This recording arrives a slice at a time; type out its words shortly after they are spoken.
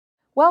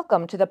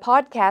Welcome to the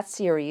podcast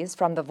series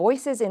from the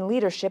Voices in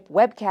Leadership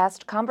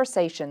webcast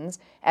conversations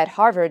at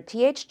Harvard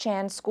T.H.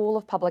 Chan School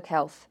of Public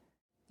Health.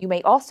 You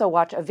may also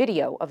watch a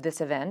video of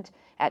this event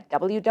at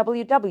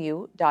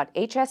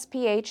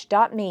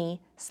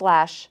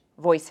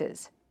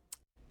www.hsph.me/voices.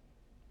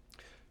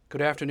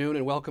 Good afternoon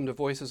and welcome to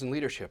Voices in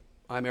Leadership.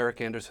 I'm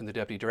Eric Anderson, the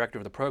Deputy Director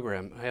of the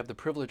program. I have the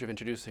privilege of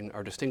introducing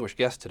our distinguished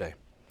guest today.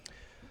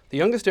 The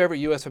youngest ever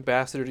U.S.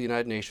 Ambassador to the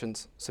United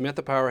Nations,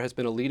 Samantha Power has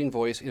been a leading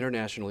voice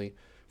internationally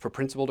for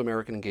principled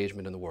American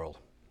engagement in the world.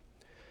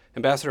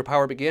 Ambassador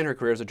Power began her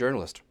career as a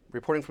journalist,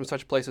 reporting from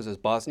such places as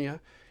Bosnia,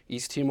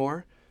 East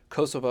Timor,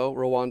 Kosovo,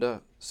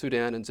 Rwanda,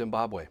 Sudan, and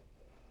Zimbabwe.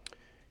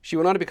 She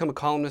went on to become a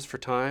columnist for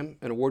Time,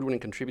 an award-winning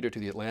contributor to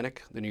The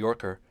Atlantic, The New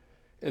Yorker,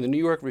 and the New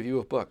York Review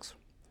of Books.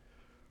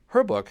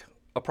 Her book,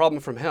 A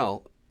Problem from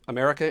Hell,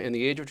 America in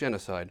the Age of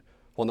Genocide,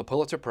 won the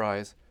Pulitzer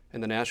Prize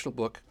and the National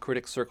Book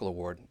Critics Circle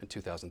Award in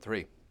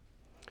 2003.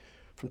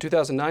 From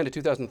 2009 to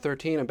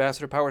 2013,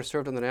 Ambassador Power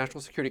served on the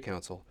National Security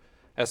Council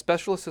as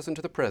Special Assistant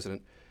to the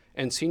President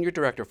and Senior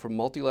Director for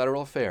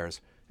Multilateral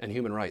Affairs and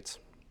Human Rights.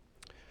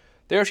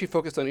 There she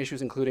focused on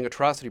issues including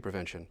atrocity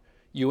prevention,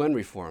 UN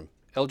reform,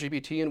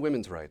 LGBT and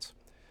women's rights,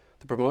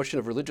 the promotion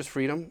of religious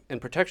freedom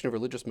and protection of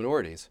religious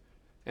minorities,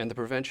 and the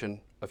prevention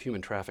of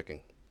human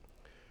trafficking.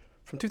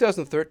 From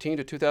 2013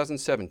 to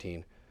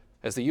 2017,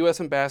 as the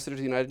U.S. Ambassador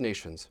to the United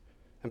Nations,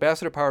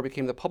 Ambassador Power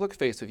became the public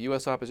face of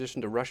U.S.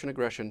 opposition to Russian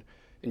aggression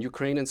in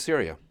Ukraine and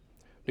Syria,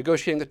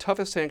 negotiating the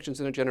toughest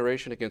sanctions in a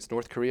generation against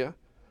North Korea,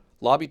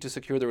 lobbied to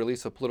secure the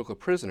release of political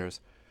prisoners,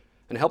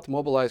 and helped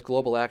mobilize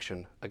global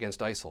action against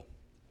ISIL.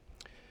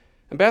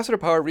 Ambassador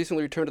Power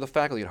recently returned to the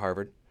faculty at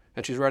Harvard,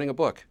 and she's writing a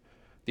book,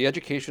 The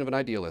Education of an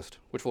Idealist,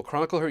 which will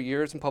chronicle her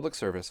years in public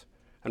service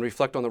and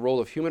reflect on the role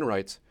of human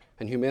rights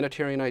and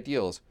humanitarian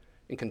ideals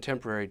in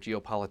contemporary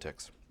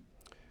geopolitics.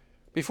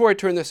 Before I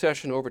turn this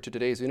session over to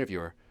today's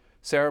interviewer,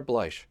 Sarah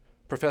Bleich,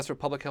 Professor of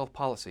Public Health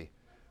Policy,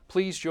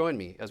 please join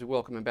me as we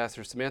welcome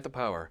Ambassador Samantha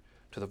Power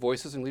to the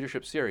Voices in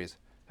Leadership series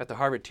at the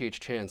Harvard T.H.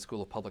 Chan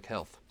School of Public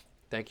Health.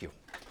 Thank you.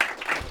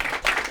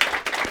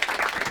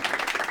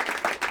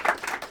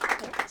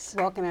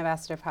 Welcome,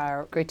 Ambassador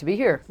Power. Great to be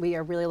here. We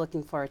are really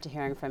looking forward to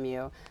hearing from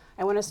you.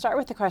 I want to start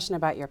with a question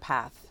about your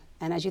path.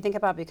 And as you think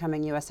about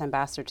becoming U.S.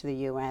 Ambassador to the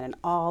UN and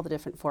all the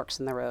different forks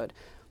in the road,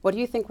 what do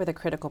you think were the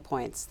critical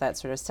points that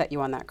sort of set you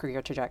on that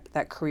career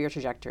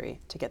trajectory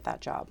to get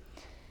that job?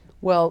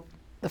 Well,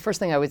 the first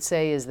thing I would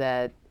say is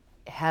that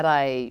had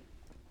I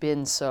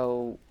been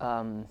so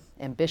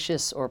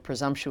ambitious or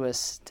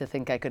presumptuous to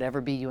think I could ever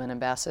be UN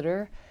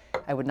ambassador,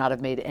 I would not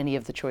have made any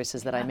of the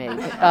choices that I made.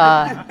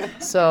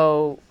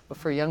 So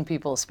for young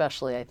people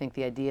especially, I think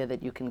the idea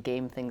that you can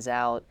game things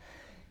out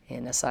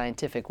in a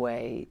scientific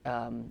way,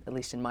 at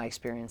least in my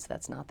experience,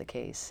 that's not the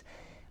case.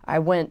 I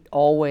went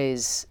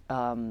always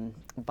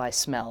by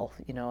smell,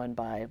 and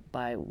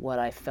by what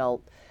I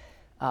felt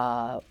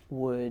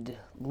would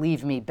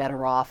leave me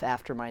better off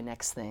after my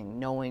next thing,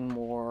 knowing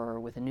more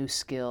with a new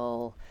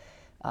skill.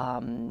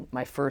 The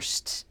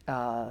first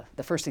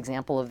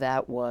example of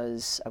that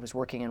was I was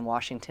working in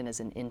Washington as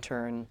an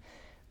intern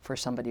for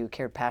somebody who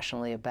cared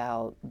passionately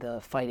about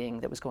the fighting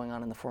that was going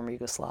on in the former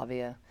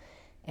Yugoslavia.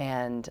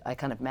 And I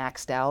kind of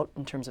maxed out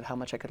in terms of how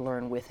much I could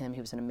learn with him. He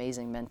was an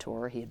amazing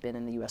mentor. He had been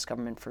in the U.S.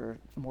 government for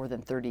more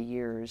than 30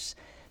 years.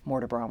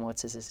 Morta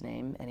Bromwitz is his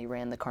name, and he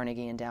ran the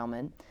Carnegie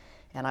Endowment.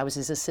 And I was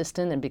his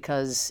assistant, and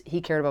because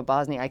he cared about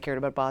Bosnia, I cared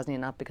about Bosnia,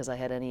 not because I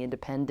had any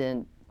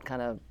independent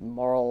kind of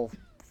moral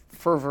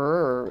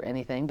fervor or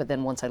anything. But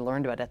then once I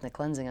learned about ethnic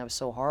cleansing, I was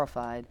so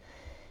horrified.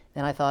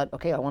 Then I thought,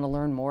 okay, I want to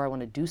learn more. I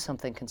want to do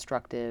something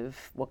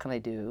constructive. What can I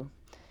do?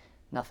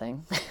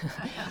 Nothing.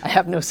 I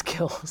have no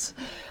skills.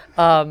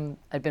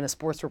 I'd been a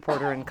sports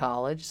reporter in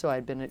college, so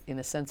I'd been, in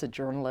a sense, a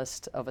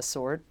journalist of a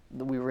sort.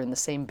 We were in the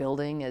same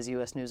building as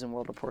U.S. News and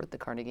World Report, the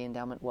Carnegie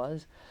Endowment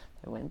was.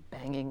 I went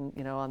banging,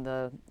 on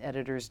the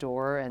editor's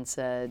door and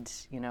said,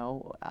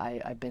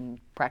 I've been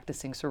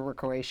practicing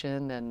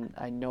Serbo-Croatian and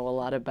I know a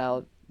lot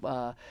about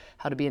how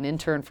to be an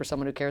intern for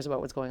someone who cares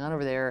about what's going on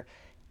over there.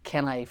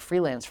 Can I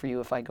freelance for you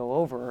if I go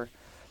over?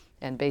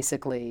 And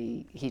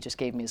basically, he just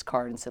gave me his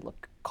card and said,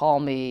 look, call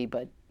me,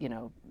 but,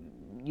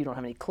 you don't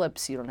have any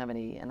clips, you don't have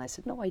any. And I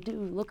said, no, I do.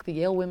 Look, the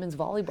Yale women's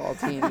volleyball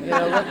team.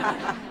 Look.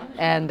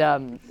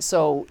 And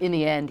so in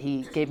the end,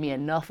 he gave me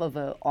enough of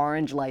an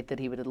orange light that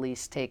he would at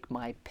least take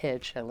my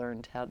pitch. I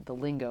learned the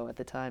lingo at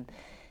the time.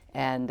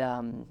 And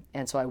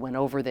so I went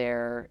over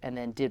there and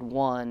then did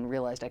one,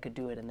 realized I could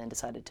do it, and then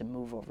decided to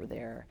move over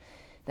there.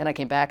 Then I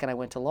came back and I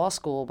went to law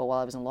school, but while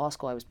I was in law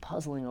school, I was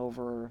puzzling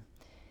over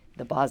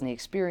the Bosnia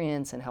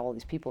experience and how all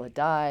these people had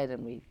died,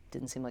 and we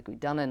didn't seem like we'd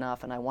done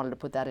enough, and I wanted to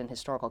put that in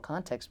historical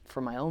context for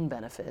my own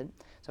benefit.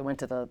 So I went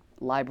to the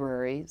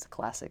library, it's a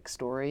classic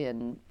story,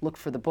 and looked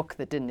for the book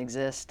that didn't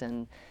exist,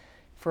 and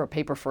for a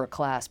paper for a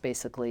class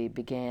basically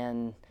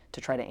began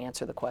to try to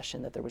answer the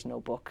question that there was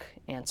no book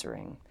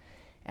answering.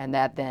 And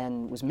that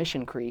then was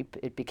mission creep.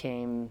 It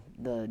became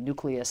the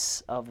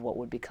nucleus of what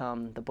would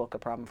become the book A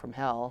Problem from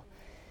Hell.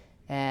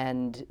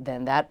 And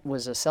then that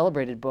was a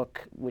celebrated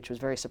book, which was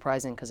very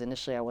surprising because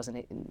initially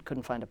I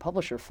couldn't find a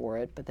publisher for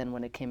it. But then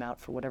when it came out,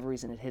 for whatever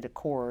reason, it hit a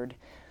chord.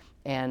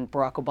 And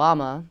Barack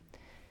Obama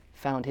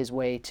found his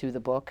way to the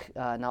book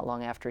not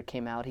long after it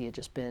came out. He had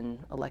just been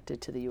elected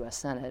to the U.S.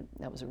 Senate.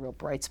 That was a real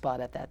bright spot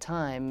at that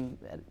time,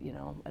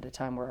 at a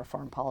time where our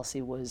foreign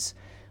policy was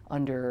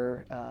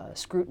under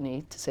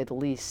scrutiny, to say the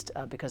least,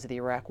 because of the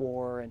Iraq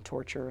War and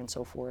torture and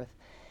so forth.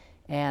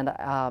 And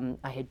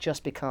I had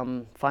just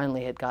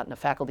finally had gotten a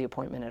faculty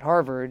appointment at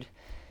Harvard,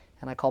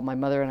 and I called my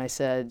mother and I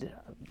said,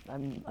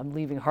 I'm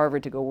leaving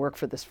Harvard to go work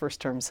for this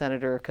first-term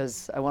senator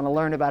because I want to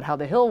learn about how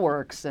the Hill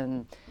works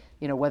and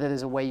whether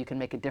there's a way you can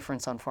make a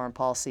difference on foreign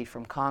policy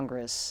from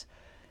Congress.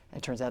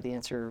 And it turns out the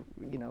answer,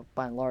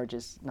 by and large,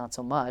 is not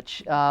so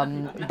much.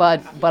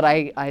 But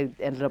I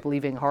ended up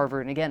leaving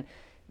Harvard, and again,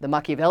 the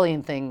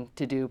Machiavellian thing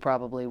to do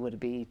probably would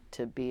be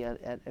to be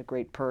at a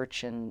great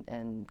perch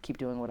and keep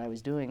doing what I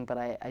was doing. But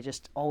I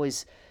just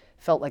always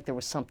felt like there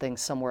was something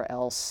somewhere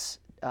else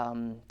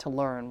to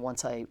learn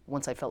once I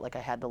felt like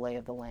I had the lay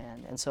of the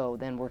land. And so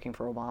then working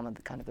for Obama,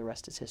 the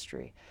rest is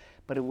history.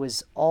 But it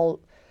was all,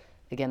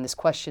 again, this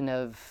question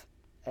of,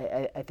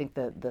 I think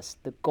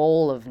the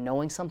goal of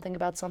knowing something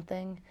about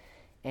something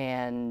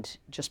and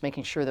just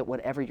making sure that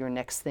whatever your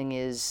next thing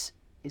is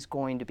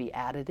going to be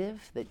additive,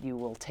 that you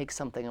will take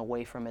something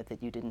away from it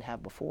that you didn't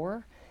have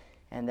before,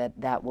 and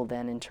that will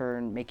then in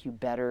turn make you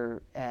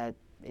better at,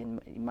 in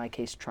my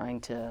case, trying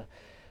to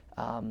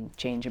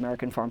change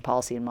American foreign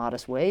policy in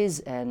modest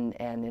ways, and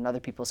in other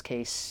people's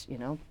case,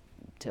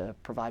 to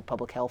provide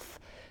public health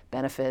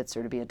benefits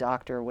or to be a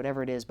doctor or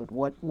whatever it is, but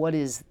what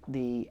is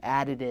the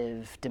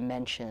additive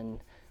dimension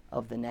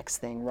of the next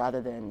thing,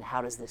 rather than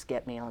how does this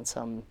get me on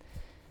some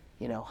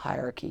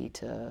hierarchy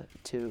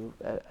to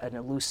an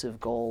elusive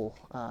goal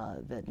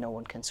that no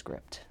one can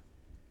script.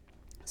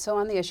 So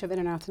on the issue of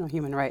international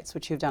human rights,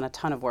 which you've done a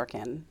ton of work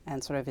in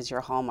and sort of is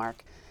your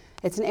hallmark,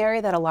 it's an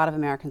area that a lot of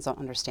Americans don't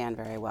understand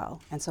very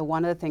well. And so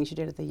one of the things you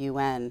did at the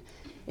UN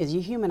is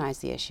you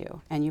humanized the issue,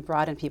 and you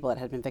brought in people that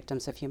had been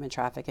victims of human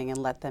trafficking and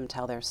let them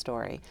tell their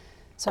story.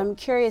 So I'm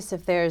curious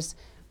if there's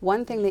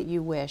one thing that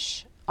you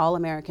wish all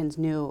Americans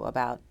knew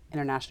about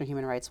international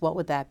human rights, what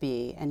would that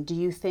be? And do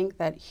you think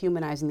that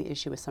humanizing the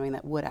issue is something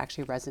that would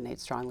actually resonate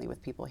strongly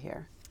with people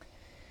here?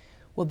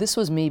 Well, this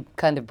was me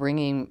kind of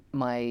bringing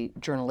my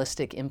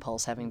journalistic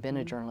impulse, having been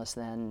a journalist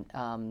then,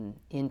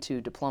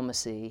 into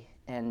diplomacy,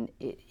 and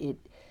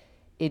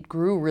it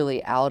grew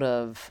really out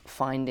of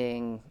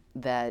finding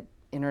that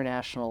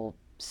international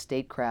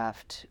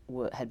statecraft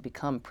had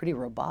become pretty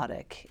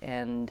robotic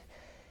and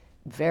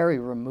very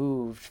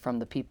removed from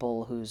the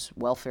people whose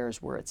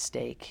welfares were at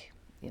stake.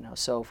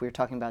 So if we were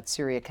talking about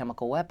Syria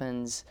chemical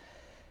weapons,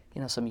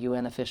 some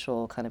UN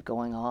official kind of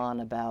going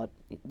on about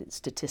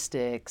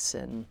statistics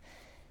and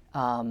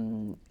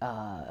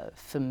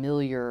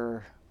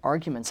familiar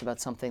arguments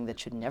about something that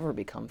should never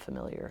become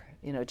familiar.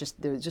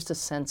 There was just a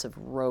sense of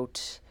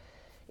rote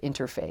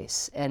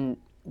interface. And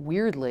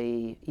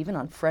weirdly, even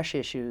on fresh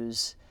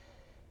issues,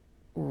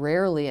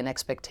 rarely an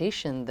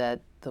expectation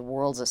that the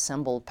world's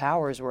assembled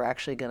powers were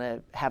actually going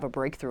to have a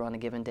breakthrough on a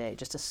given day.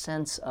 Just a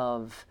sense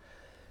of,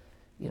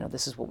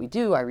 this is what we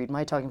do. I read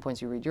my talking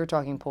points, you read your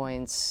talking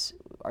points.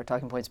 Our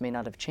talking points may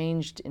not have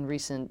changed in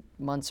recent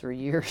months or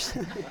years.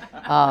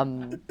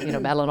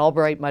 Madeleine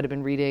Albright might have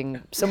been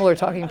reading similar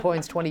talking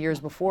points 20 years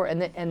before,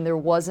 and there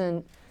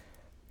wasn't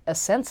a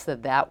sense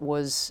that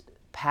was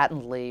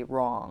patently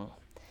wrong.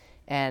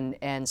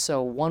 And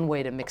so one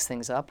way to mix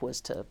things up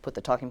was to put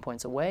the talking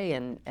points away,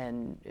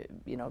 and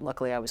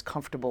luckily I was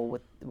comfortable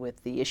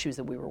with the issues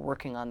that we were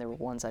working on. They were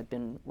ones I'd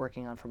been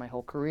working on for my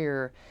whole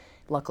career.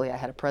 Luckily I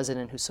had a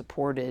president who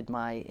supported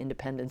my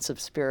independence of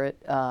spirit,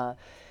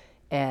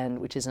 and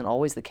which isn't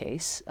always the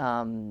case.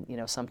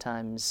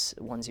 Sometimes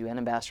one's UN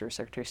ambassador or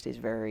Secretary of State is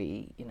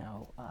very,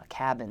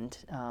 cabined,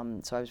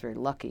 so I was very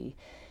lucky.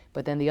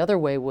 But then the other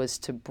way was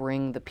to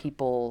bring the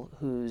people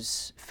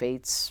whose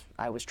fates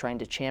I was trying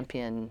to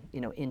champion,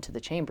 into the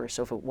chamber.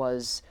 So if it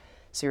was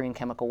Syrian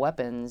chemical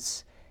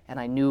weapons, and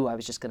I knew I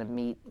was just going to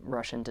meet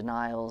Russian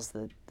denials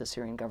that the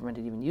Syrian government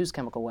had even used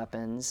chemical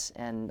weapons,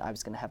 and I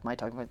was going to have my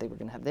talking point, they were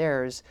going to have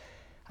theirs,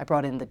 I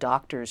brought in the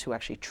doctors who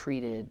actually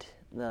treated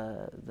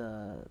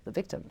the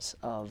victims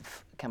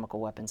of chemical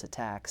weapons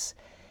attacks,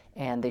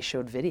 and they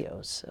showed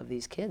videos of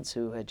these kids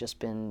who had just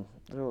been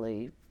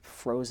literally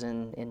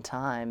frozen in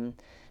time,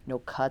 no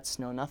cuts,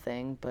 no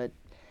nothing, but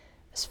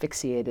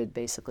asphyxiated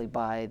basically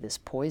by this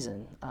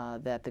poison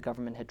that the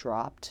government had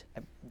dropped.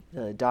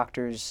 The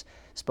doctors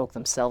spoke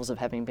themselves of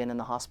having been in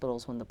the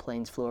hospitals when the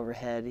planes flew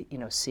overhead,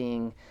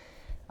 seeing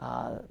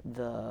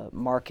the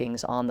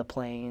markings on the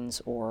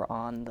planes or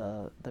on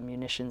the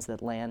munitions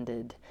that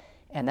landed.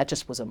 And that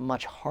just was a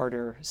much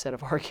harder set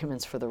of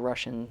arguments for the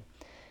Russian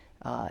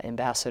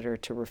ambassador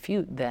to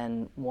refute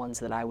than ones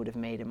that I would have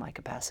made in my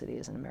capacity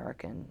as an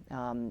American.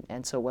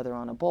 And so whether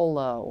on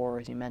Ebola or,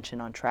 as you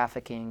mentioned, on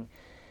trafficking,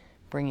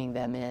 bringing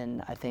them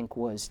in, I think,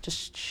 was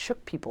just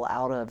shook people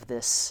out of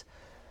this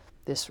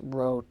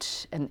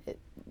rote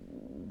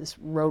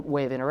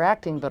way of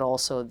interacting, but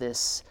also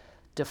this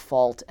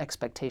default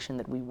expectation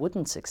that we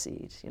wouldn't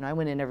succeed. You know, I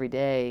went in every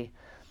day.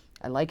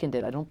 I likened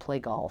it. I don't play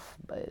golf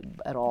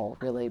at all,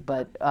 really,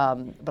 but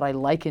I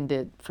likened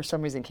it, for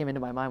some reason, it came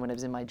into my mind when I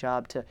was in my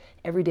job, to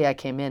every day I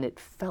came in, it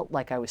felt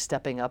like I was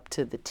stepping up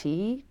to the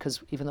tee,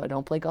 because even though I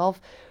don't play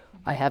golf,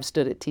 I have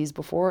stood at tees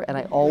before, and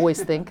I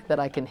always think that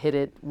I can hit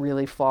it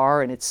really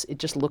far, and it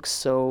just looks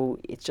so,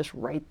 it's just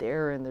right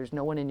there, and there's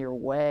no one in your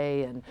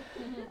way, and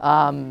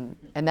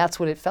that's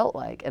what it felt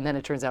like. And then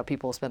it turns out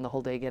people spend the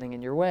whole day getting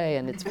in your way,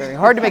 and it's very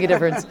hard to make a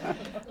difference,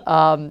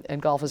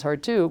 and golf is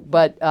hard too.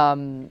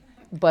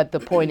 But the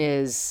point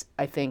is,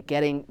 I think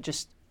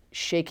just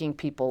shaking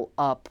people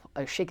up,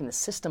 shaking the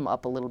system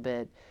up a little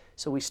bit,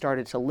 so we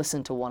started to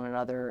listen to one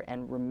another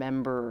and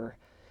remember,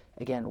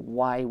 again,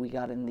 why we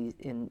got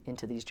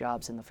into these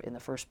jobs in the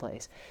first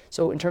place.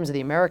 So in terms of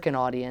the American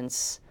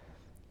audience,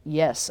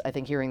 yes, I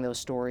think hearing those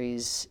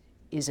stories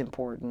is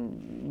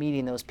important.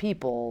 Meeting those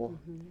people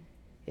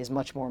is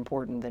much more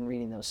important than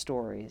reading those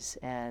stories.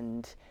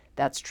 And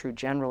that's true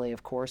generally,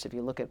 of course. If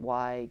you look at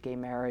why gay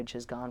marriage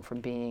has gone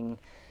from being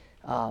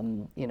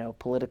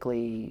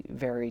politically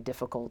very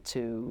difficult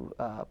to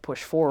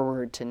push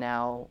forward to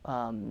now,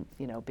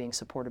 being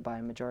supported by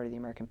a majority of the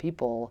American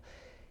people,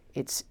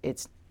 it's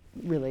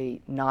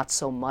really not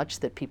so much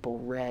that people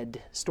read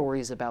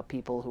stories about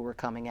people who were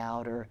coming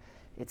out, or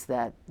it's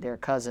that their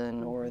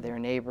cousin or their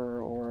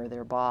neighbor or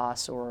their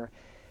boss,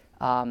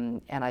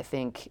 and I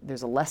think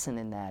there's a lesson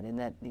in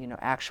that,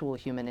 actual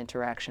human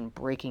interaction,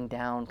 breaking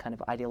down kind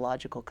of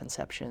ideological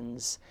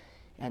conceptions,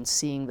 and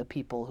seeing the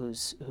people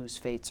whose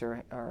fates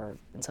are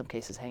in some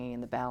cases hanging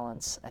in the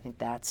balance. I think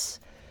that's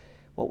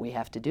what we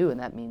have to do, and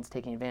that means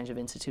taking advantage of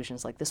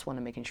institutions like this one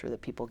and making sure that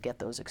people get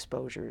those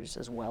exposures,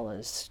 as well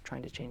as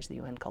trying to change the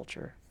UN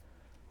culture.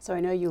 So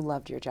I know you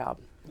loved your job.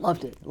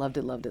 Loved it, loved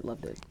it, loved it,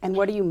 loved it. And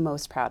what are you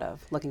most proud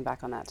of, looking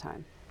back on that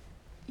time?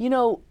 You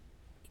know,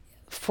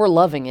 for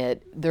loving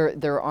it,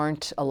 there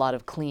aren't a lot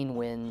of clean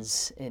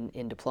wins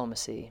in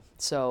diplomacy.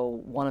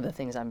 So one of the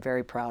things I'm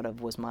very proud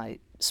of was my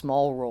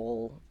small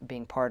role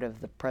being part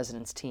of the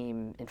president's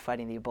team in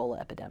fighting the Ebola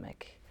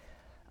epidemic.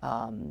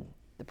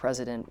 The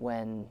president,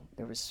 when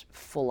there was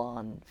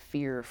full-on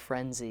fear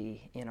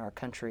frenzy in our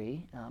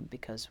country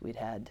because we'd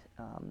had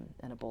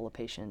an Ebola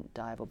patient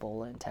die of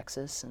Ebola in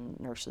Texas, and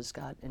nurses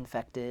got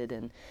infected,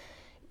 and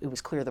it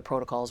was clear the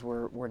protocols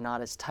were not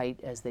as tight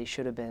as they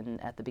should have been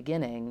at the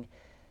beginning.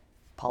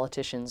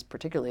 Politicians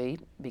particularly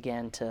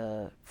began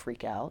to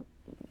freak out.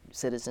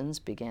 Citizens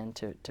began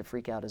to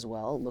freak out as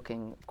well,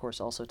 looking, of course,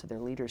 also to their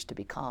leaders to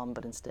be calm,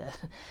 but instead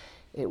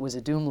it was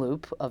a doom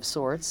loop of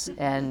sorts.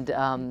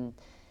 And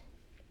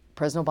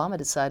President Obama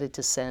decided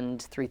to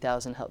send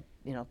 3,000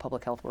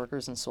 public health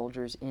workers and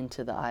soldiers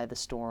into the eye of the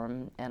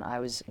storm, and I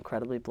was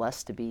incredibly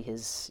blessed to be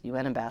his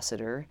UN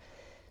ambassador.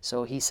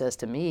 So he says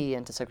to me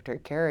and to Secretary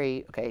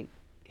Kerry, okay,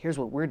 here's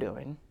what we're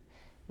doing.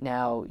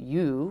 Now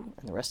you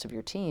and the rest of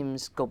your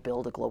teams go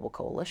build a global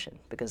coalition,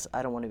 because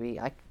I don't want to be,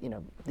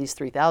 these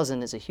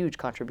 3,000 is a huge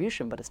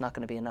contribution, but it's not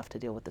going to be enough to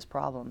deal with this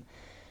problem.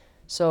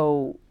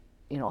 So,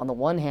 on the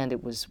one hand,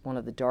 it was one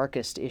of the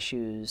darkest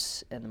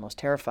issues and the most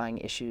terrifying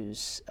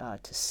issues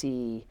to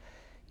see,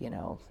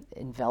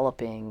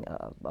 enveloping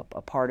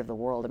a part of the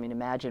world. I mean,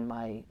 imagine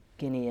my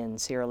Guinean,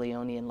 Sierra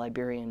Leonean,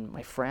 Liberian,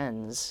 my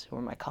friends who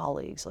were my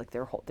colleagues, like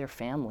their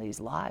families'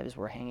 lives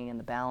were hanging in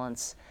the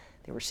balance.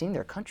 They were seeing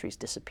their countries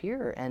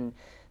disappear, and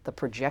the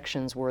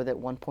projections were that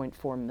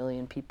 1.4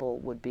 million people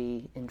would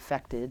be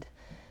infected.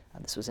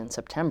 This was in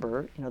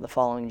September, the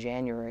following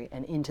January,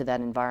 and into that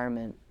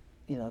environment,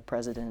 the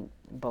president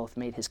both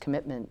made his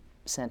commitment,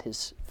 sent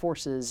his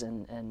forces,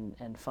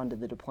 and funded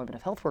the deployment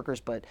of health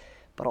workers, but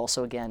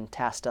also, again,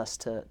 tasked us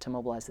to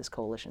mobilize this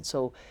coalition.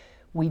 So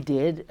we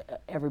did,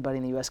 everybody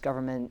in the U.S.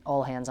 government,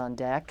 all hands on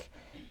deck,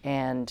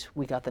 and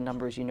we got the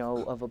numbers,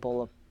 of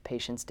Ebola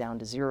patients down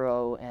to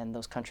zero, and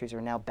those countries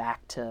are now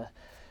back to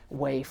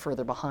way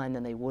further behind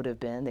than they would have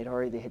been. They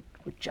were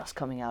just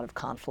coming out of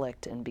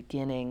conflict and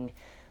beginning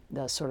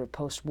the sort of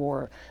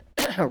post-war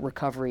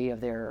recovery of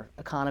their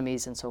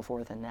economies and so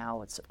forth, and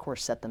now it's, of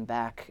course, set them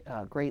back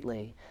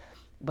greatly.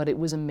 But it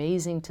was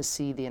amazing to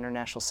see the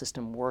international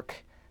system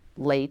work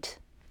late,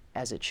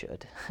 as it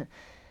should.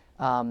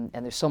 And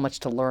there's so much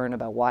to learn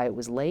about why it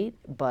was late,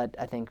 but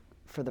I think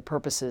for the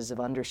purposes of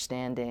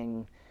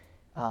understanding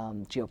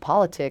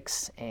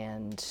geopolitics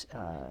and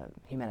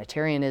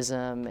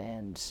humanitarianism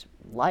and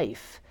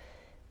life,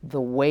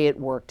 the way it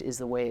worked is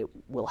the way it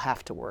will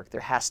have to work. There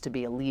has to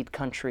be a lead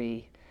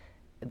country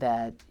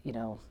that,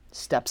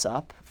 steps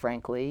up,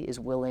 frankly, is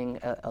willing,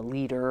 a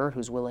leader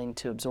who's willing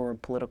to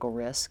absorb political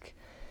risk.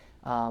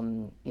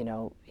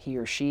 He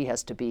or she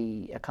has to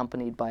be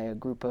accompanied by a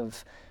group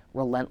of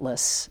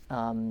relentless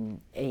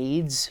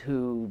aides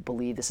who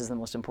believe this is the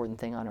most important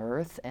thing on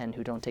earth and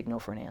who don't take no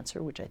for an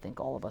answer, which I think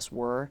all of us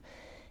were.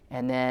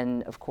 And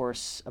then, of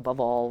course, above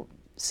all,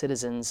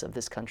 citizens of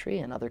this country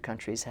and other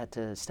countries had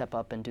to step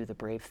up and do the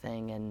brave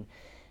thing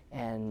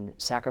and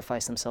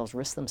sacrifice themselves,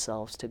 risk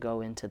themselves to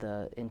go into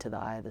the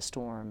eye of the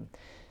storm.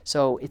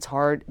 So it's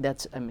hard.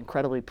 I'm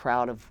incredibly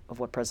proud of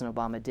what President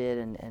Obama did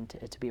and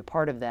to be a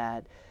part of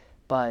that.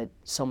 But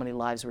so many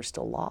lives were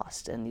still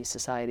lost, and these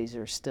societies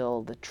are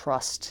still, the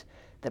trust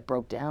that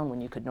broke down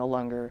when you could no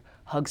longer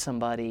hug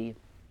somebody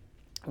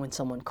when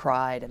someone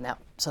cried, and that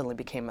suddenly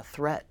became a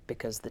threat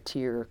because the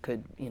tear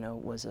could,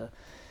 was a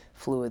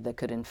fluid that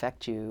could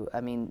infect you. I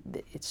mean,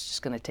 it's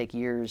just going to take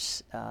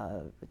years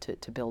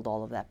to build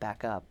all of that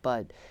back up,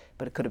 but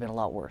it could have been a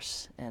lot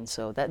worse. And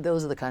so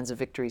those are the kinds of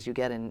victories you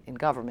get in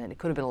government. It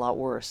could have been a lot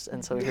worse,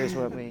 and so here's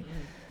what we.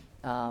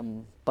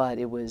 But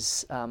it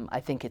was,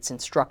 I think it's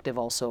instructive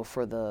also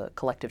for the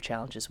collective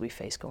challenges we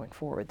face going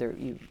forward.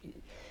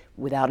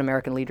 Without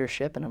American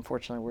leadership, and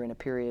unfortunately we're in a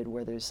period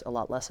where there's a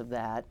lot less of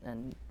that,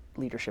 and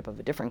leadership of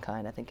a different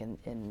kind, I think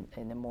in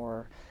a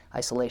more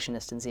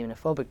isolationist and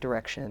xenophobic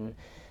direction,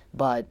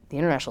 but the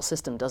international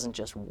system doesn't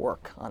just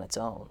work on its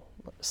own.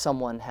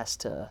 Someone has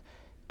to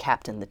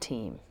captain the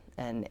team,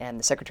 and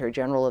the Secretary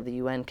General of the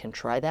UN can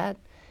try that,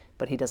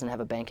 but he doesn't have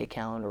a bank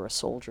account or a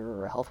soldier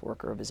or a health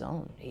worker of his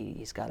own.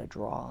 He's got to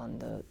draw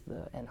on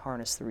and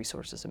harness the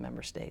resources of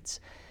member states.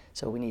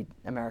 So we need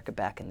America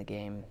back in the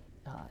game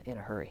in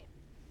a hurry.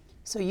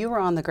 So you were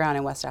on the ground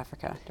in West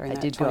Africa during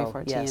that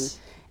 2014. Yes.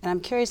 And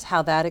I'm curious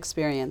how that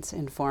experience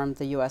informed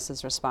the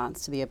U.S.'s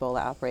response to the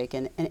Ebola outbreak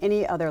and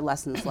any other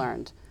lessons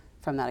learned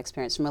from that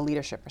experience from a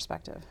leadership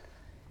perspective.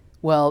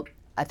 Well,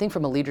 I think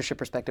from a leadership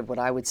perspective, what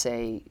I would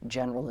say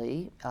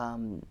generally,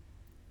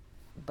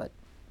 but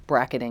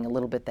bracketing a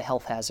little bit the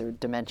health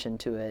hazard dimension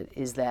to it,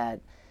 is that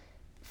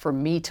for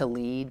me to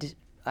lead,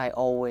 I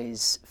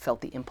always felt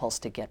the impulse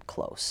to get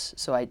close.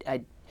 So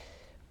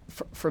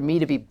for me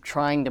to be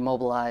trying to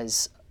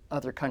mobilize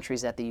other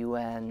countries at the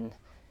UN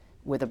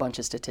with a bunch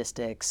of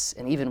statistics,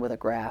 and even with a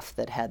graph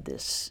that had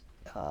this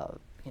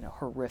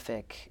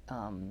horrific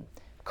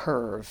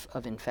curve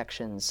of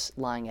infections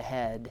lying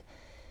ahead,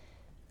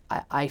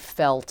 I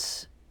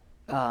felt,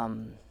 I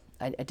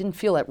didn't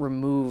feel that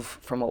remove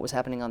from what was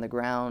happening on the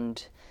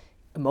ground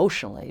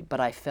emotionally,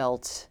 but I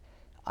felt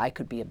I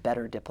could be a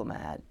better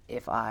diplomat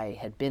if I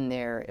had been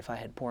there, if I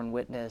had borne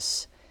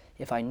witness,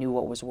 if I knew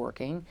what was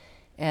working.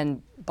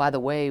 And by the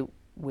way,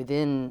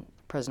 within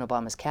President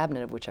Obama's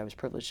cabinet, of which I was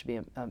privileged to be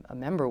a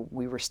member,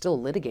 we were still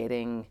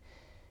litigating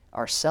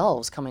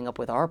ourselves, coming up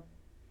with our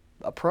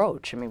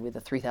approach. I mean, with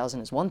the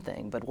 3,000 is one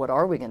thing, but what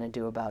are we going to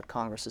do about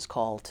Congress's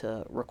call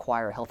to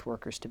require health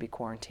workers to be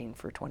quarantined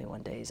for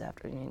 21 days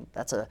after? I mean,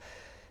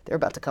 they're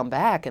about to come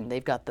back, and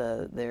they've got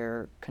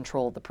their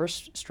control of the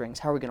purse strings.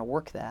 How are we going to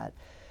work that?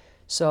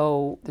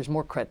 So there's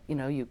more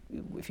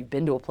if you've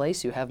been to a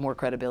place, you have more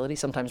credibility,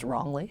 sometimes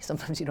wrongly.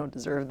 Sometimes you don't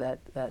deserve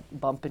that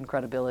bump in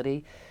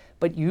credibility.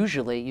 But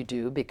usually you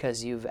do,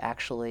 because you've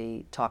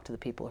actually talked to the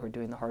people who are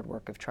doing the hard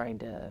work of trying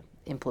to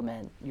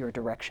implement your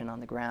direction on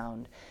the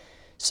ground.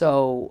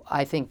 So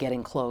I think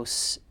getting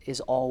close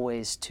is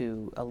always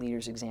to a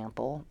leader's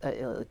example,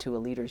 to a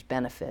leader's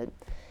benefit.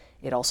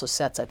 It also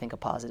sets, I think, a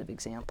positive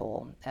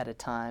example at a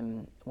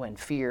time when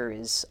fear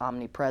is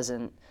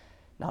omnipresent,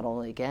 not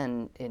only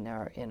again in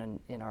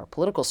our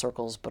political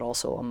circles, but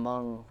also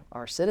among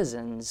our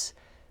citizens,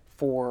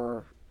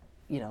 for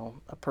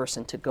a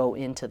person to go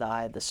into the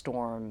eye of the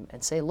storm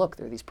and say, look,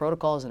 there are these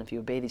protocols, and if you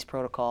obey these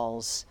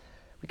protocols,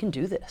 we can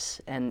do this.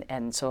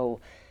 And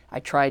so I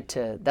tried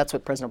to, that's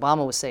what President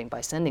Obama was saying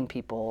by sending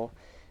people,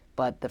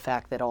 but the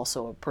fact that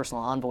also a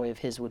personal envoy of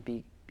his would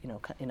be,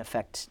 in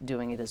effect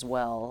doing it as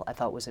well, I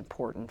thought was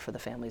important for the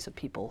families of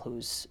people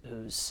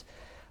whose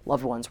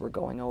loved ones were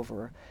going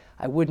over.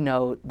 I would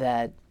note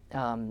that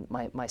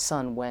my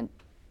son went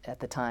at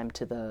the time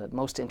to the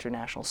most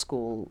international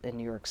school in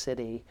New York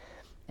City,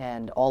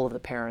 and all of the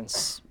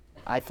parents,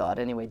 I thought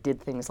anyway,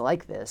 did things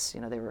like this.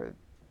 They were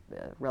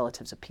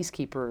relatives of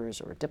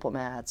peacekeepers or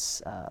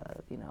diplomats,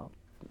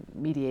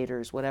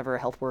 mediators, whatever,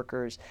 health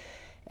workers,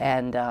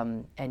 and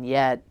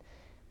yet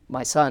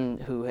my son,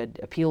 who had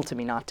appealed to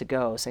me not to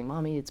go, saying,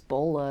 "Mommy, it's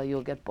Bola,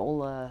 you'll get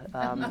Bola."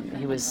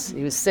 He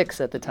was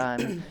 6 at the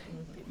time,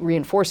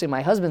 reinforcing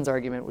my husband's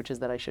argument, which is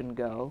that I shouldn't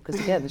go,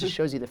 because again, this just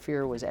shows you the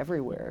fear was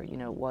everywhere.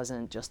 It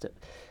wasn't just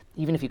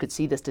even if you could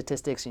see the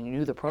statistics and you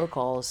knew the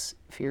protocols,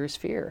 fear is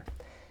fear.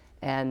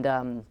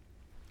 And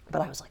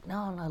but I was like,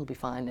 no, it'll be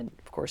fine. And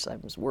of course, I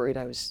was worried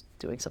I was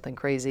doing something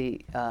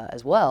crazy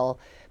as well,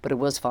 but it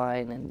was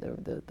fine. And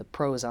the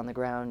pros on the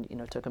ground,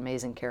 took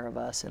amazing care of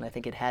us, and I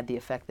think it had the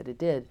effect that it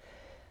did.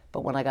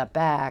 But when I got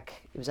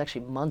back, it was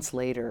actually months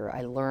later,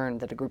 I learned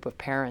that a group of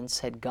parents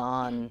had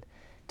gone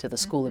to the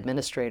school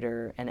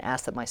administrator and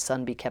asked that my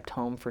son be kept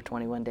home for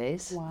 21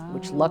 days,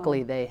 which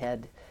luckily they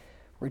had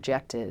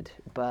rejected.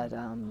 But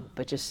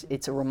just,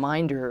 it's a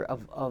reminder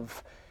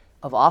of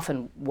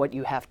often what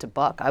you have to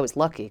buck. I was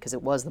lucky because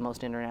it was the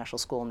most international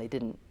school, and they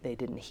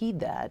didn't heed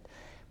that.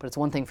 But it's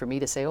one thing for me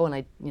to say,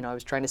 I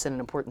was trying to send an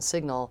important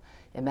signal.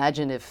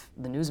 Imagine if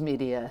the news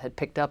media had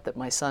picked up that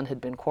my son had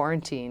been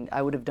quarantined.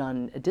 I would have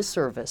done a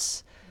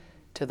disservice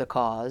to the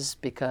cause,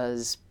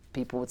 because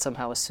people would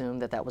somehow assume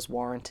that was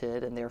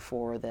warranted, and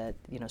therefore that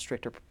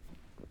stricter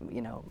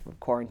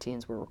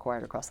quarantines were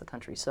required across the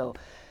country. So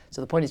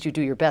the point is, you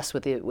do your best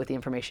with the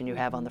information you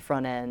have on the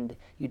front end.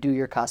 You do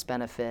your cost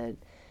benefit.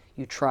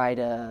 You try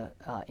to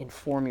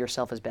inform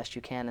yourself as best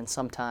you can, and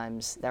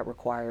sometimes that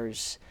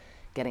requires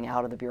getting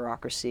out of the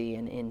bureaucracy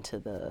and into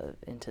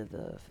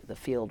the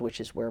field,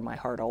 which is where my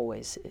heart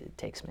always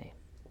takes me.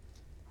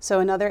 So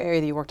another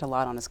area that you worked a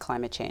lot on is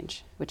climate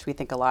change, which we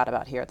think a lot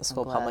about here at the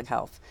School of Public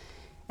Health.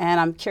 And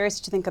I'm curious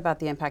to think about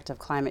the impact of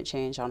climate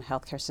change on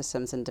healthcare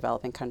systems in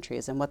developing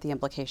countries and what the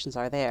implications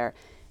are there.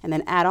 And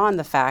then add on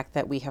the fact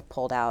that we have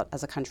pulled out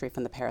as a country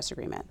from the Paris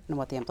Agreement and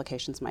what the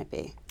implications might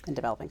be in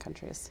developing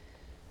countries.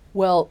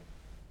 Well,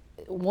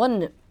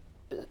 one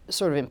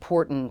sort of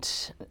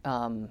important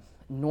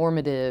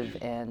normative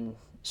and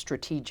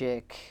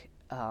strategic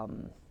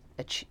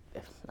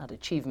not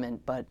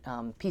achievement, but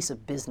piece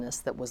of business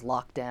that was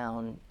locked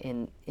down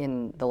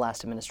in the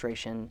last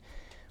administration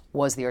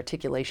was the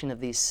articulation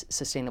of these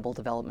Sustainable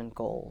Development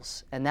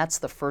Goals. And that's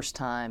the first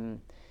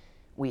time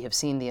we have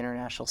seen the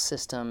international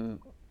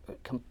system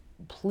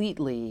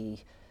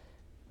completely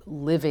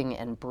living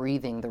and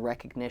breathing the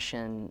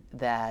recognition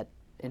that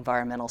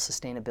environmental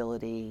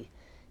sustainability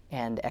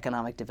and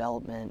economic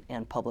development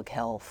and public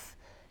health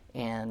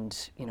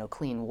and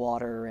clean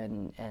water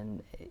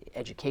and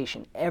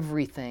education,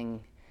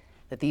 everything,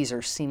 that these are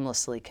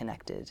seamlessly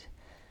connected.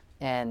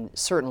 And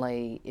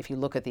certainly, if you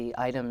look at the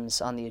items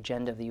on the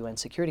agenda of the UN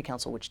Security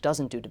Council, which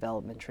doesn't do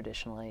development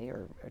traditionally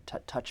or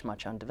touch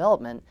much on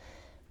development,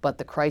 but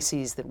the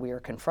crises that we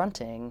are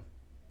confronting,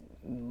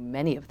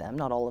 many of them,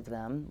 not all of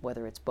them,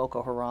 whether it's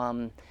Boko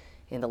Haram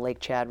in the Lake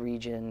Chad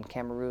region,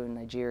 Cameroon,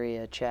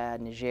 Nigeria,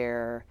 Chad,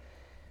 Niger,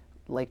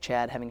 Lake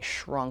Chad having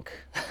shrunk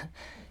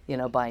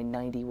by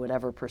 90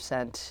 whatever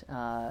percent,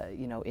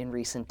 in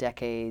recent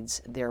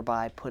decades,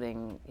 thereby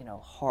putting,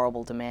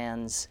 horrible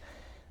demands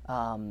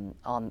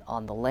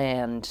on the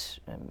land,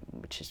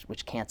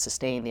 which can't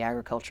sustain the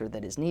agriculture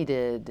that is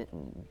needed,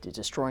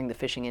 destroying the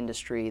fishing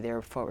industry,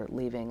 therefore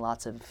leaving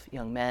lots of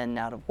young men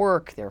out of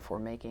work, therefore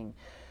making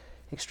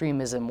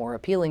extremism more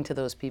appealing to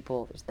those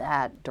people. There's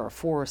that.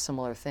 Darfur,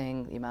 similar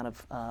thing, the amount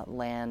of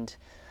land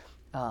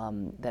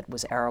that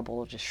was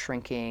arable just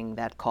shrinking,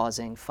 that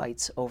causing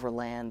fights over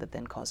land that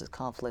then causes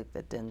conflict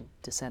that then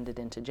descended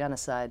into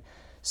genocide.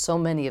 So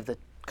many of the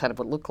kind of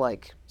what look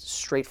like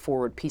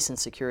straightforward peace and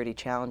security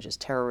challenges,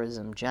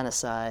 terrorism,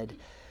 genocide,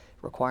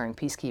 requiring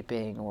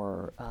peacekeeping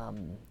or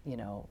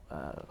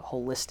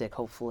holistic,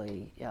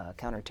 hopefully,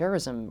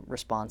 counterterrorism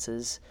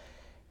responses,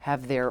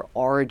 have their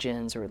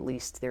origins, or at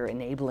least their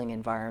enabling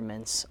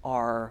environments,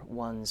 are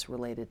ones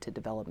related to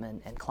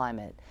development and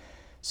climate.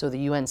 So the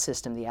UN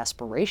system, the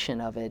aspiration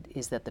of it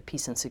is that the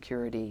peace and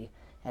security,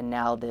 and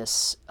now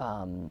this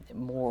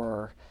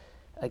more,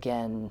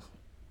 again,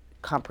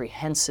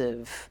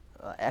 comprehensive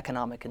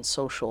economic and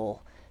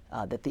social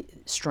that the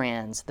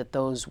strands, that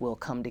those will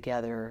come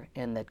together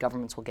and that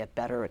governments will get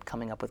better at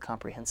coming up with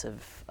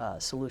comprehensive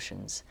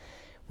solutions.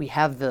 We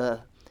have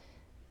the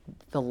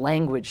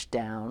language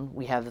down,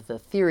 we have the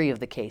theory of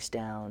the case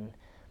down,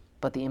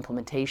 but the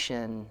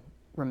implementation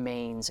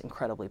remains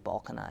incredibly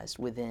balkanized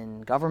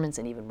within governments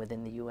and even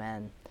within the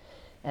UN.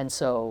 And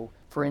so,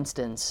 for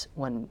instance,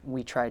 when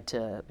we tried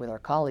to, with our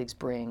colleagues,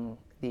 bring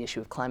the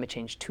issue of climate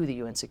change to the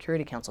UN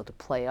Security Council to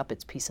play up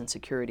its peace and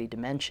security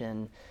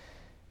dimension,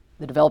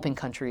 the developing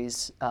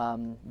countries,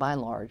 by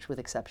and large, with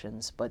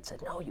exceptions, but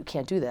said, no, you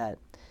can't do that.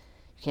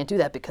 You can't do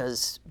that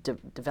because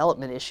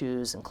development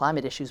issues and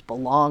climate issues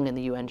belong in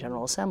the UN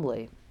General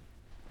Assembly.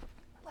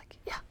 Like,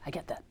 yeah, I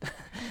get that.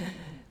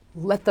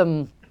 Let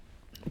them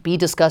be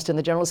discussed in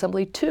the General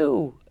Assembly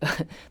too.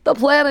 The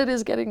planet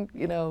is getting,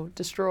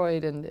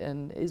 destroyed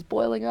and is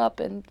boiling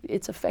up, and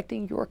it's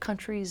affecting your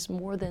countries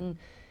more than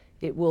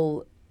it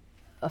will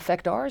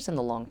affect ours in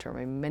the long term.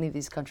 I mean, many of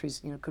these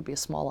countries, could be a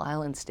small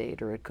island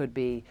state, or it could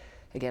be,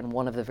 again,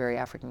 one of the very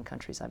African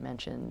countries I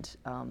mentioned,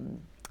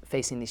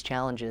 facing these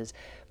challenges.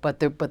 But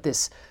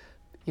this,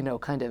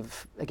 kind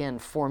of, again,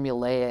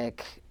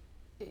 formulaic,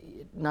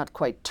 not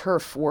quite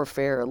turf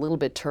warfare, a little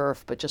bit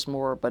turf, but just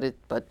more,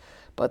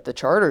 but the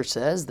charter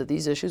says that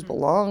these issues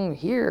belong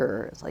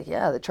here. It's like,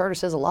 yeah, the charter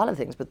says a lot of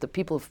things, but the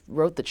people who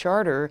wrote the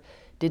charter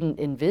didn't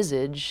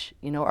envisage,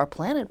 our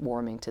planet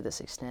warming to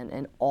this extent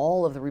and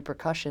all of the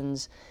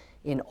repercussions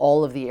in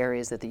all of the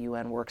areas that the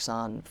UN works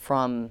on,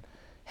 from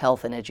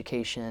health and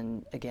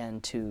education,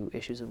 again, to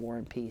issues of war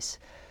and peace.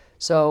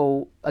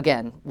 So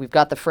again, we've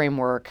got the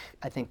framework.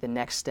 I think the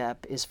next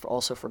step is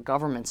also for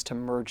governments to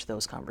merge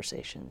those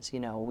conversations.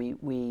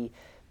 We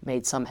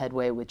made some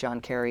headway with John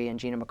Kerry and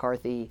Gina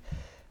McCarthy,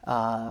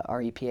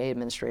 our EPA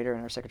administrator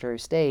and our Secretary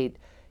of State,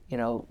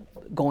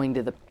 going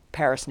to the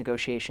Paris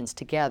negotiations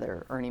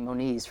together. Ernie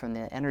Moniz from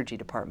the Energy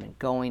Department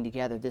going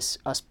together.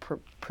 Us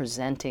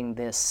presenting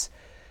this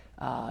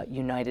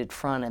united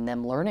front, and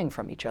them learning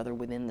from each other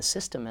within the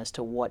system as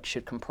to what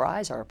should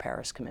comprise our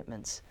Paris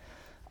commitments.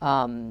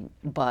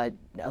 But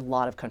a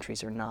lot of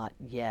countries are not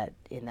yet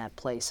in that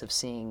place of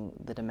seeing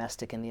the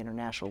domestic and the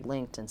international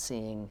linked, and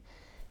seeing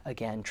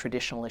again,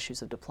 traditional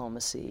issues of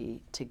diplomacy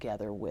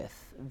together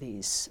with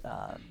these,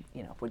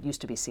 what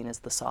used to be seen as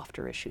the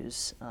softer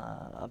issues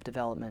of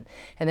development.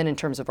 And then in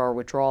terms of our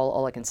withdrawal,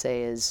 all I can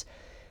say is,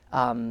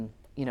 I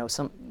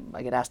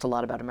get asked a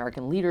lot about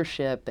American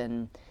leadership,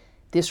 and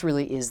this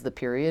really is the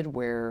period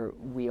where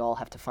we all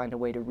have to find a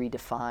way to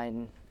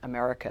redefine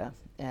America.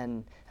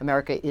 And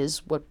America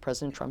is what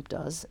President Trump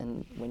does.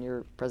 And when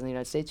you're President of the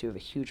United States, you have a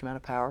huge amount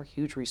of power,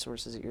 huge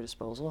resources at your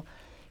disposal.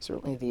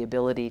 Certainly the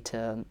ability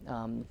to,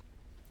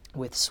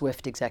 with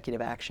swift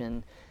executive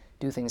action,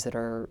 do things that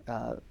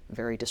are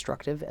very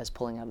destructive, as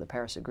pulling out of the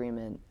Paris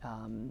Agreement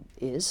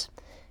is.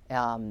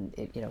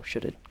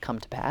 Should it come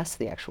to pass,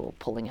 the actual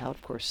pulling out,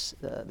 of course,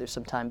 there's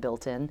some time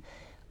built in.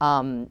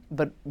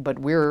 But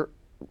we're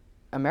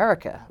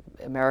America.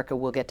 America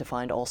will get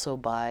defined also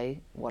by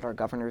what our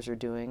governors are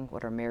doing,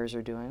 what our mayors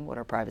are doing, what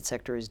our private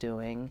sector is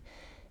doing,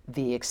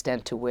 the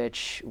extent to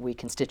which we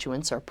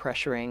constituents are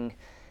pressuring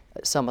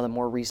some of the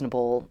more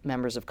reasonable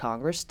members of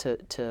Congress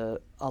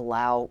to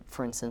allow,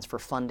 for instance, for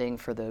funding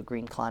for the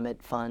Green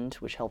Climate Fund,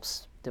 which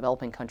helps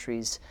developing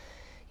countries,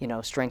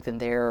 strengthen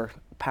their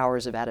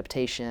powers of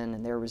adaptation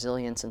and their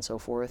resilience and so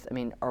forth. I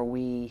mean,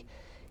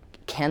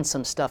 can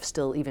some stuff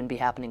still even be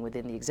happening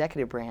within the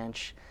executive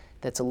branch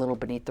that's a little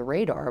beneath the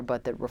radar,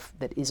 but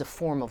that is a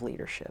form of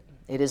leadership?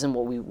 It isn't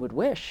what we would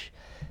wish,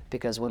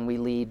 because when we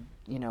lead,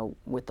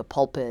 with the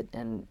pulpit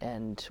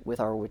and with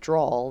our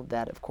withdrawal,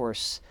 that of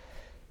course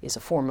is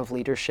a form of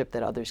leadership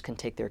that others can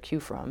take their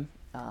cue from.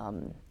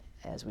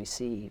 As we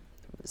see,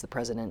 as the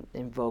president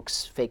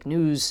invokes fake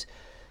news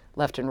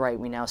left and right,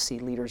 we now see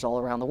leaders all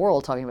around the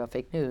world talking about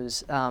fake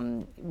news.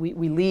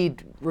 We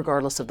lead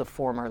regardless of the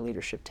form our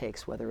leadership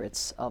takes, whether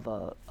it's of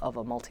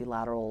a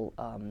multilateral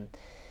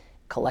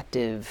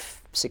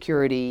collective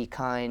security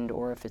kind,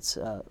 or if it's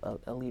a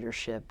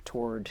leadership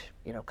toward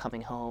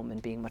coming home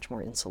and being much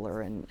more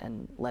insular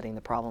and letting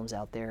the problems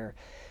out there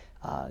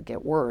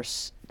get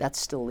worse. That's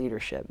still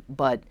leadership.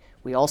 But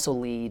we also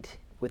lead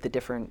with the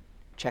different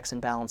checks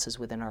and balances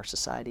within our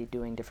society,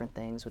 doing different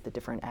things with the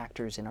different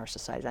actors in our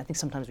society. I think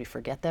sometimes we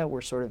forget that. We're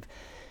sort of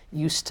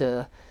used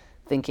to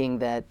thinking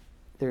that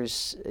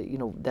there's,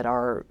 that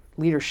our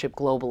leadership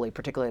globally,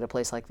 particularly at a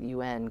place like the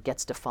UN,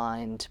 gets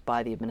defined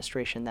by the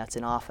administration that's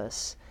in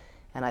office.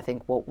 And I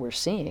think what we're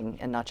seeing,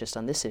 and not just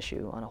on this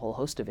issue, on a whole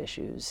host of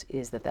issues,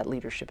 is that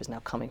leadership is now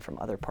coming from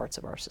other parts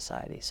of our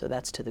society. So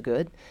that's to the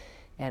good.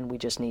 And we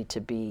just need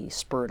to be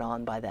spurred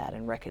on by that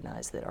and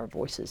recognize that our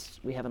voices,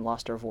 we haven't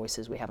lost our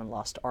voices, we haven't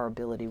lost our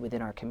ability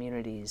within our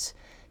communities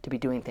to be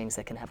doing things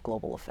that can have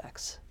global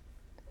effects.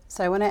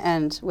 So I want to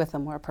end with a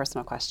more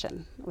personal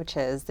question, which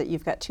is that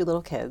you've got 2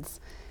 little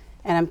kids,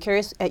 and I'm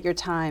curious, at your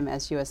time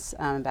as U.S.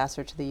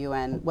 Ambassador to the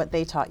UN, what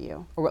they taught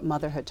you, or what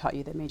motherhood taught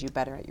you that made you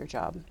better at your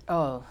job?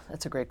 Oh,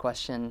 that's a great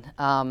question.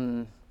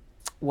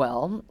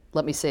 Well,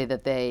 let me say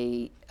that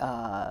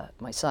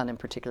my son in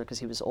particular, because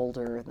he was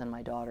older than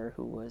my daughter,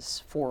 who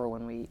was 4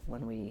 when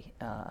we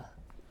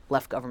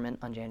left government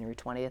on January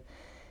 20th,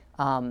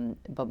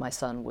 but my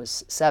son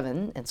was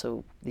 7, and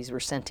so these were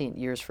sentient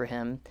years for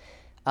him.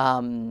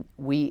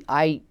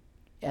 I,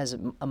 as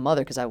a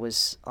mother, because I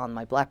was on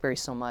my BlackBerry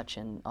so much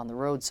and on the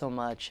road so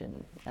much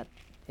and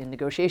in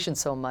negotiations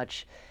so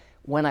much,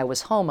 when I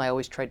was home, I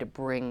always tried to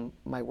bring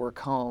my work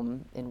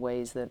home in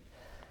ways that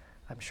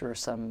I'm sure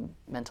some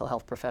mental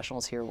health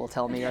professionals here will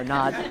tell me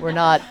were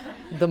not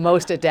the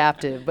most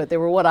adaptive, but they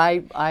were what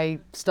I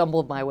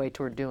stumbled my way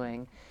toward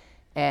doing.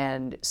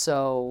 And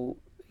so,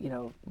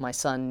 my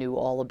son knew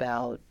all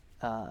about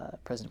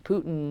President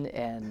Putin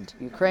and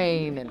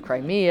Ukraine and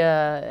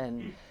Crimea,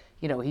 and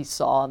he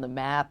saw on the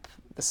map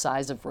the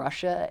size of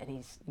Russia, and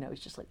he's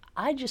just like,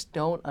 I just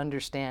don't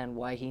understand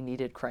why he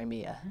needed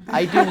Crimea.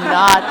 I do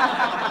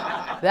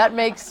not. That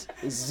makes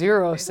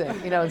 0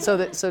 sense. And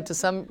so to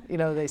some,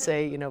 they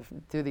say,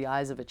 through the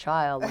eyes of a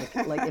child,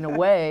 like in a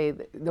way,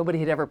 nobody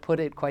had ever put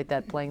it quite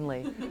that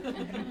plainly.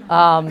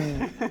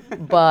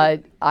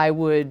 But I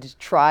would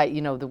try,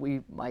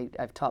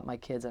 I've taught my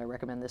kids, and I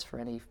recommend this for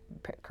any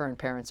current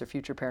parents or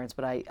future parents,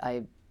 but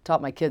I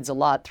taught my kids a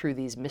lot through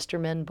these Mr.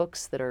 Men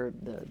books that are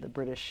the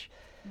British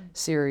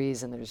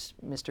series, and there's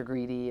Mr.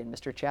 Greedy and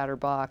Mr.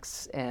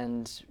 Chatterbox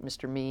and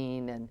Mr.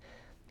 Mean,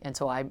 and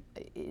so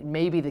it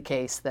may be the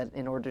case that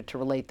in order to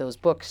relate those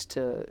books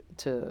to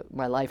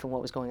my life and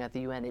what was going on at the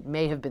UN, it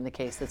may have been the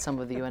case that some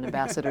of the UN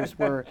ambassadors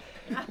were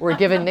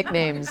given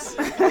nicknames.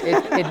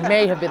 It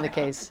may have been the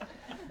case,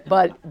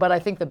 but I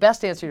think the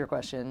best answer to your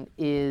question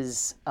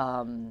is,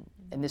 and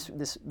this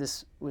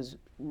was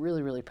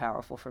really, really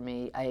powerful for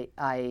me.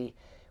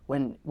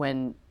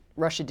 When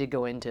Russia did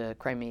go into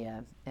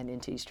Crimea and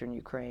into eastern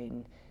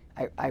Ukraine,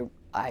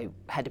 I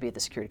had to be at the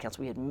Security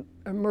Council. We had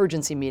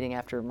emergency meeting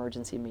after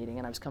emergency meeting,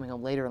 and I was coming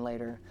home later and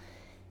later.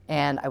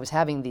 And I was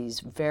having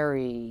these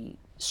very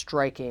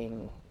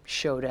striking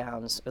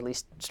showdowns, at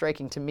least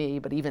striking to me,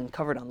 but even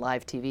covered on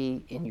live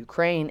TV in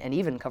Ukraine and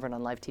even covered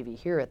on live TV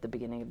here at the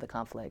beginning of the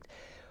conflict,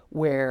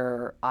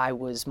 where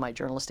my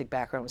journalistic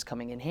background was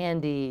coming in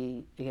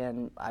handy,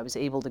 and I was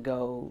able to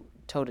go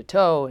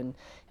toe-to-toe, and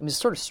it was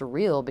sort of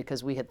surreal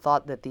because we had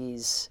thought that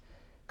these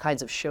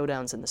kinds of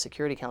showdowns in the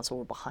Security Council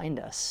were behind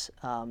us.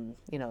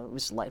 You know, it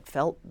was like,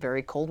 felt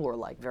very Cold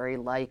War-like, very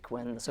like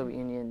when the Soviet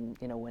Union,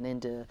 you know, went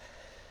into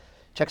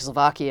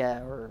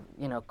Czechoslovakia or,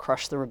 you know,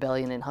 crushed the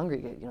rebellion in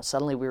Hungary. You know,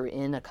 suddenly we were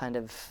in a kind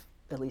of,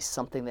 at least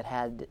something that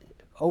had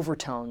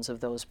overtones of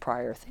those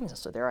prior things. And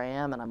so there I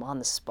am, and I'm on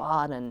the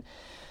spot, and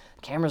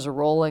cameras are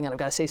rolling, and I've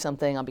got to say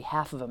something on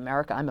behalf of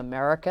America. I'm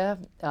America,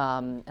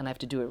 and I have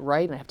to do it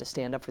right, and I have to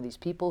stand up for these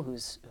people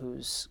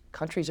whose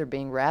countries are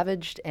being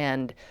ravaged.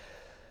 And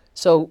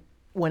so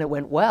when it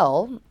went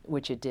well,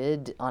 which it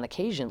did on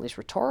occasion, at least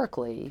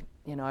rhetorically,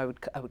 you know, I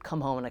would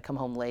come home, and I'd come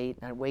home late,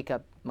 and I'd wake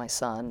up my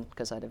son,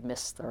 because I'd have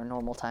missed our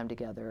normal time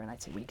together, and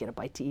I'd say, "Will you get a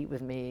bite to eat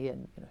with me?"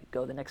 And, you know, he'd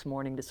go the next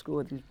morning to school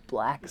with these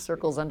black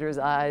circles under his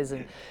eyes,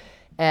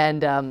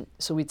 and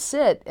so we'd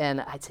sit,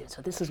 and I'd say,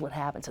 "So this is what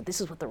happened. So this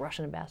is what the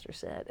Russian ambassador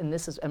said, and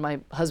this is." And my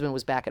husband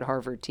was back at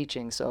Harvard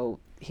teaching, so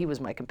he was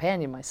my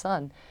companion, my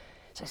son.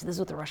 So I said, "This is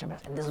what the Russian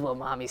ambassador, and this is what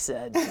Mommy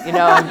said," you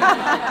know,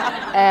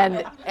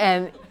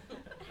 and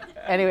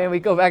anyway, we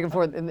go back and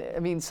forth. And I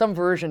mean, some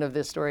version of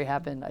this story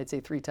happened, I'd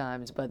say 3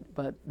 times, but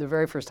the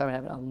very first time it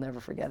happened, I'll never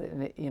forget it.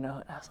 And it, you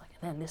know, I was like,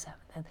 and then this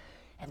happened,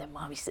 and then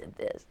Mommy said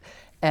this,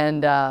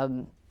 and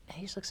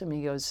he just looks at me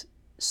and goes,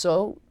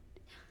 So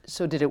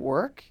did it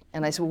work?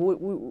 And I said, well,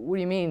 what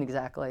do you mean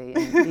exactly?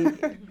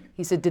 And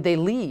he said, did they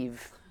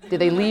leave? Did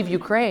they leave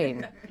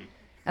Ukraine?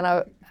 And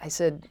I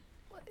said,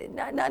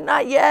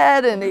 not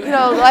yet. And, you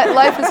know,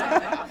 life is...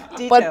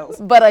 Details.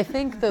 But I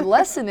think the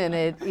lesson in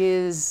it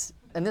is,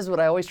 and this is what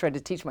I always tried to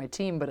teach my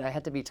team, but I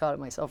had to be taught it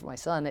myself and my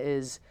son,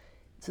 is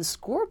the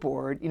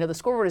scoreboard. You know, the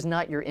scoreboard is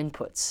not your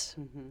inputs,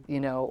 you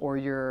know, or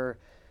your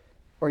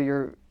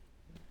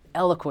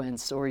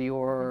eloquence, or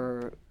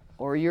your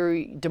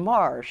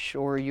démarche,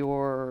 or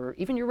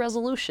even your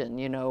resolution,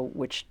 you know,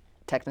 which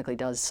technically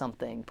does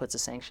something, puts a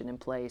sanction in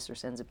place, or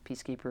sends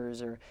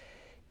peacekeepers, or,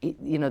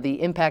 you know,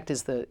 the impact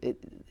is the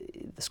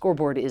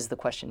scoreboard is the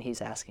question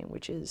he's asking,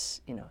 which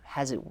is, you know,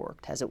 has it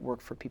worked? Has it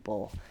worked for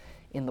people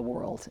in the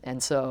world?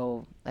 And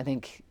so I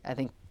think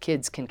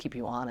kids can keep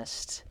you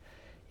honest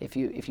if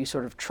you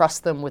sort of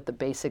trust them with the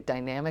basic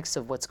dynamics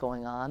of what's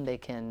going on. They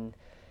can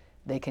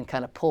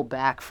kind of pull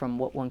back from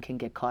what one can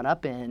get caught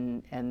up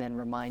in, and then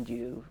remind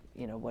you,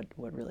 you know, what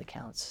really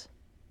counts.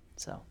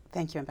 So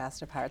Thank you,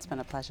 Ambassador Power. It's been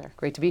a pleasure.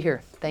 great to be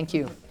here. Thank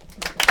you.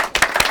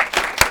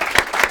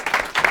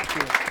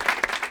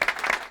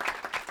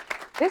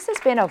 This has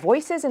been a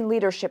Voices in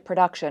Leadership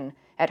production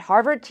at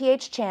Harvard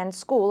T.H. Chan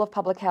School of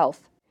Public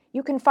Health.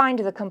 You can find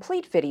the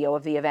complete video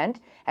of the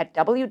event at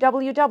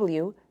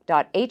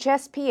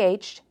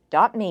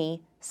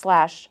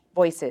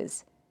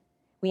www.hsph.me/voices.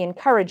 We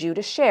encourage you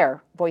to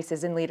share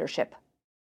Voices in Leadership.